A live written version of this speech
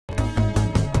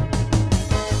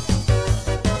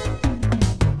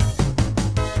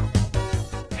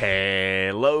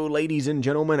Hello ladies and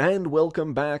gentlemen, and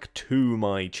welcome back to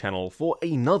my channel for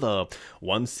another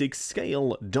 1/6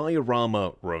 scale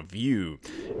diorama review.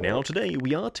 Now today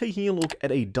we are taking a look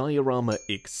at a diorama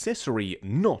accessory,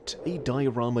 not a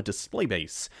diorama display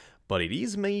base, but it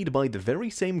is made by the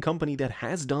very same company that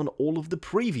has done all of the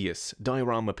previous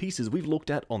diorama pieces we've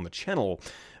looked at on the channel,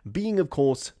 being of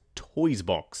course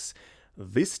Toysbox.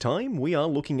 This time we are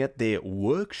looking at their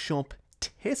workshop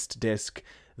test desk,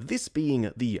 this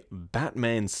being the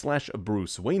Batman /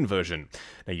 Bruce Wayne version.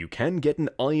 Now you can get an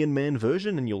Iron Man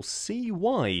version, and you'll see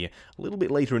why a little bit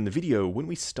later in the video when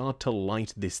we start to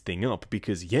light this thing up,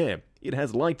 because yeah, it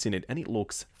has lights in it and it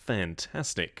looks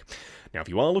fantastic. Now if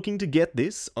you are looking to get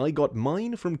this, I got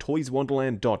mine from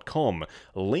toyswonderland.com.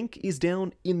 Link is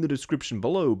down in the description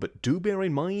below, but do bear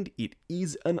in mind it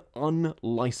is an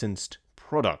unlicensed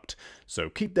product, so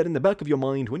keep that in the back of your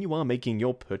mind when you are making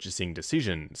your purchasing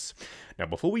decisions. Now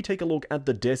before we take a look at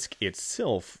the desk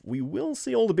itself, we will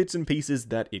see all the bits and pieces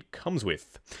that it comes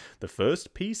with. The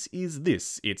first piece is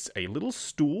this. It's a little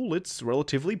stool. It's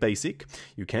relatively basic.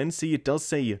 You can see it does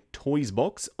say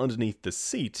Toysbox underneath the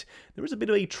seat. There is a bit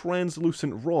of a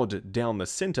translucent rod down the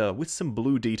center with some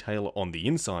blue detail on the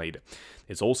inside.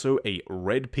 There's also a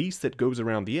red piece that goes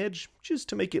around the edge, just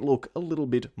to make it look a little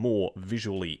bit more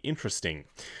visually interesting.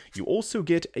 You also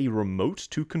get a remote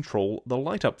to control the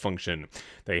light up function.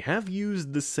 They have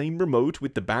used the same remote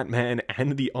with the Batman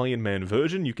and the Iron Man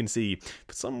version. You can see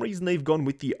for some reason they've gone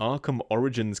with the Arkham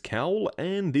Origins cowl,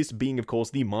 and this being of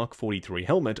course the Mark 43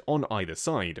 helmet on either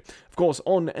side. Of course,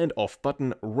 on and off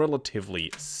button,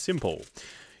 relatively simple.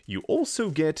 You also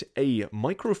get a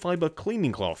microfiber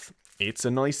cleaning cloth. It's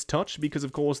a nice touch because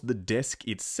of course the desk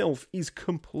itself is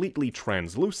completely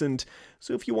translucent,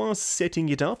 so if you are setting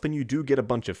it up and you do get a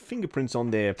bunch of fingerprints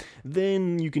on there,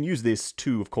 then you can use this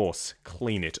to of course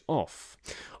clean it off.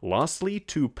 Lastly,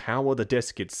 to power the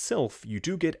desk itself, you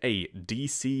do get a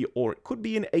DC or it could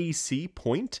be an AC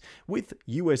point with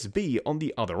USB on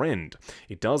the other end.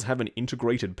 It does have an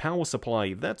integrated power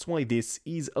supply, that's why this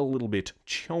is a little bit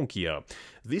chunkier.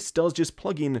 This does just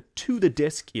plug in to the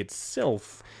desk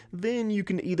itself. Then you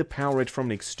can either power it from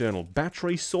an external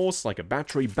battery source like a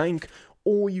battery bank,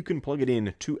 or you can plug it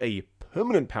in to a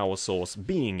permanent power source,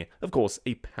 being of course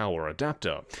a power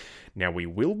adapter. Now we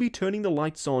will be turning the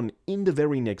lights on in the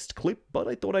very next clip, but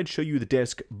I thought I'd show you the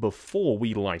desk before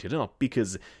we light it up,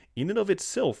 because in and of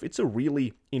itself it's a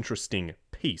really interesting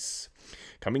piece.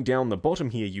 Coming down the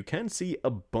bottom here, you can see a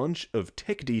bunch of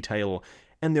tech detail,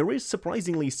 and there is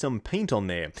surprisingly some paint on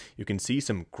there. You can see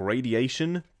some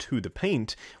gradation to the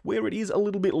paint, where it is a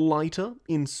little bit lighter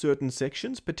in certain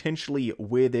sections, potentially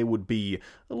where there would be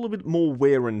a little bit more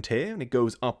wear and tear, and it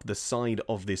goes up the side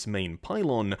of this main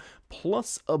pylon,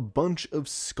 plus a bunch of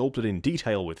sculpted in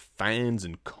detail with fans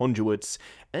and conduits,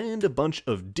 and a bunch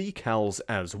of decals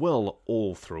as well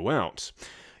all throughout.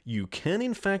 You can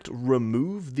in fact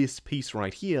remove this piece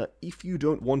right here if you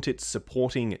don't want it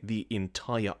supporting the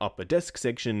entire upper desk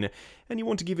section and you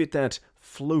want to give it that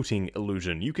floating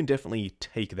illusion. You can definitely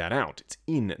take that out. It's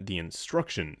in the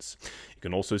instructions. You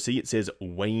can also see it says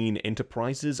Wayne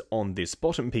Enterprises on this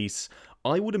bottom piece.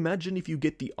 I would imagine if you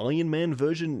get the Iron Man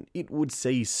version, it would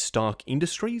say Stark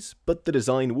Industries, but the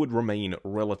design would remain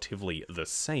relatively the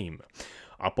same.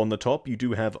 Up on the top, you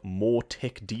do have more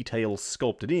tech detail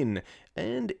sculpted in,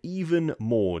 and even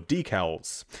more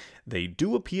decals. They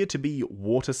do appear to be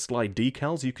water slide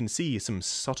decals. You can see some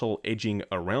subtle edging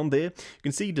around there. You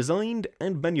can see designed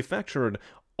and manufactured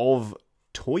of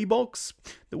Toybox.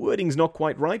 The wording's not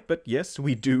quite right, but yes,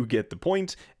 we do get the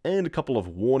point, and a couple of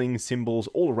warning symbols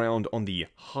all around on the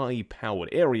high-powered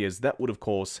areas that would of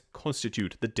course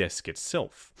constitute the desk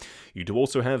itself. You do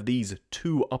also have these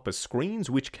two upper screens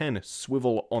which can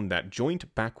swivel on that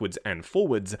joint backwards and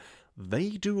forwards. They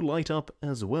do light up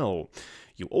as well.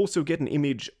 You also get an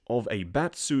image of a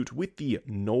Batsuit with the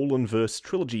Nolanverse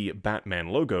Trilogy Batman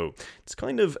logo. It's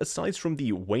kind of, aside from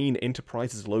the Wayne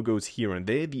Enterprises logos here and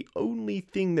there, the only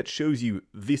thing that shows you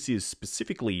this is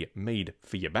specifically made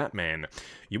for your Batman.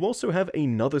 You also have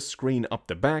another screen up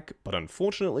the back, but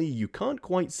unfortunately you can't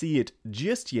quite see it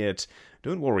just yet.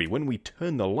 Don't worry, when we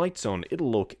turn the lights on,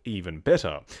 it'll look even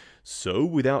better. So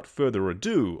without further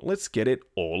ado, let's get it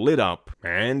all lit up.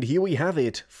 And here we have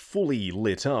it, fully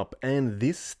lit up, and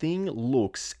this thing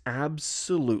looks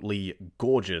absolutely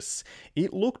gorgeous.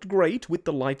 It looked great with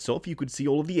the lights off. You could see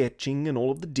all of the etching and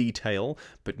all of the detail,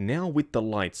 but now with the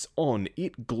lights on,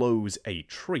 it glows a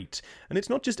treat. And it's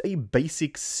not just a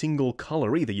basic single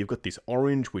color either. You've got this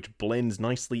orange which blends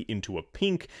nicely into a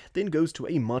pink, then goes to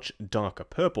a much darker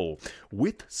purple,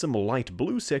 with some light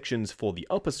blue sections for the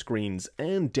upper screens,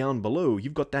 and down down below,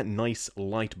 you've got that nice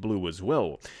light blue as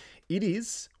well. It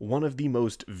is one of the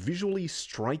most visually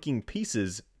striking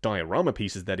pieces, diorama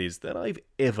pieces that is, that I've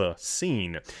ever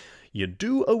seen. You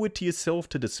do owe it to yourself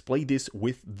to display this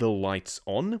with the lights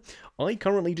on. I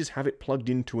currently just have it plugged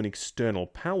into an external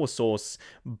power source,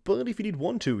 but if you did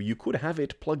want to, you could have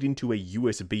it plugged into a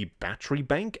USB battery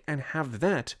bank and have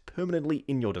that permanently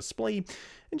in your display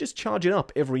and just charge it up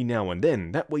every now and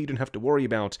then. That way you don't have to worry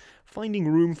about finding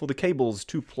room for the cables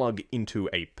to plug into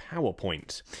a power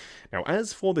point. Now,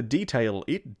 as for the detail,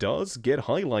 it does get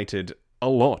highlighted a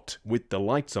lot with the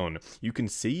lights on. You can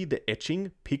see the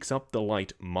etching picks up the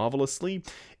light marvelously.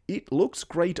 It looks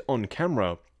great on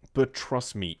camera, but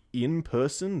trust me, in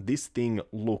person, this thing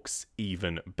looks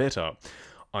even better.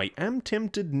 I am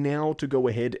tempted now to go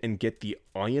ahead and get the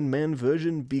Iron Man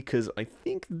version because I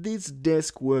think this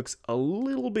desk works a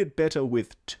little bit better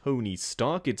with Tony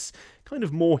Stark. It's kind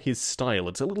of more his style.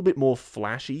 It's a little bit more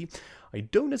flashy. I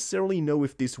don't necessarily know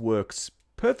if this works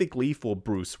perfectly for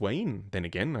Bruce Wayne. Then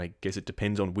again, I guess it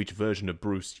depends on which version of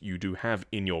Bruce you do have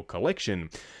in your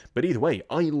collection. But either way,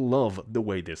 I love the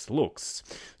way this looks.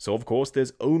 So of course,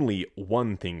 there's only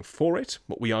one thing for it.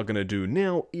 What we are going to do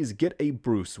now is get a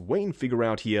Bruce Wayne figure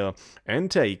out here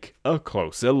and take a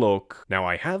closer look. Now,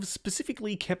 I have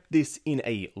specifically kept this in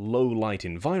a low light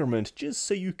environment just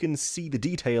so you can see the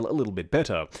detail a little bit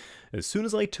better. As soon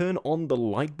as I turn on the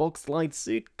lightbox lights,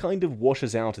 it kind of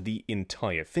washes out the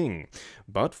entire thing.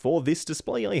 But for this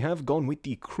display, I have gone with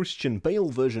the Christian Bale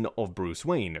version of Bruce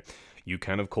Wayne. You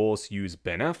can, of course, use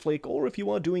Ben Affleck, or if you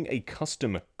are doing a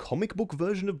custom comic book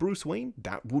version of Bruce Wayne,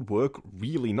 that would work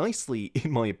really nicely,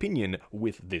 in my opinion,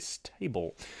 with this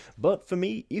table. But for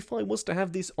me, if I was to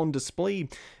have this on display,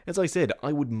 as I said,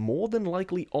 I would more than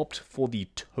likely opt for the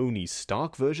Tony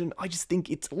Stark version. I just think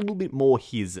it's a little bit more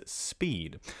his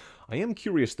speed. I am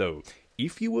curious though,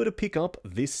 if you were to pick up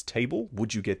this table,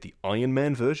 would you get the Iron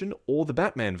Man version or the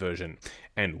Batman version?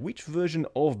 And which version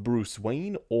of Bruce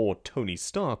Wayne or Tony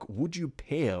Stark would you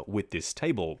pair with this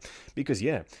table? Because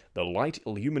yeah, the light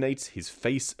illuminates his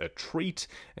face a treat,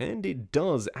 and it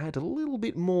does add a little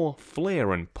bit more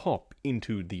flair and pop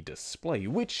into the display,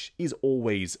 which is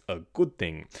always a good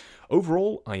thing.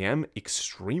 Overall, I am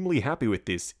extremely happy with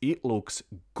this. It looks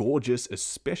gorgeous,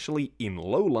 especially in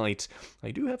low light.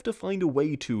 I do have to find a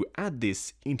way to add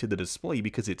this into the display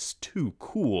because it's too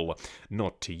cool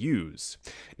not to use.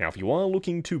 Now, if you are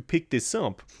looking to pick this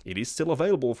up, it is still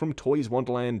available from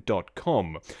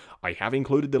toyswonderland.com. I have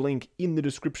included the link in the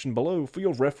description below for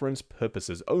your reference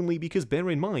purposes only, because bear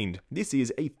in mind, this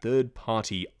is a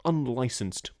third-party,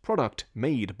 unlicensed product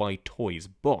made by Toys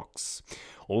Box.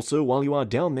 Also, while you are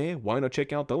down there, why not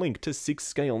check out the link to 6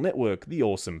 Scale Network, the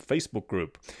awesome Facebook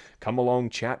group. Come along,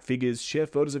 chat figures, share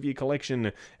photos of your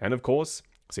collection, and of course,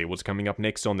 see what's coming up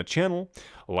next on the channel.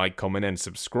 Like, comment, and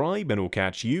subscribe, and we'll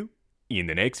catch you in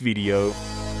the next video.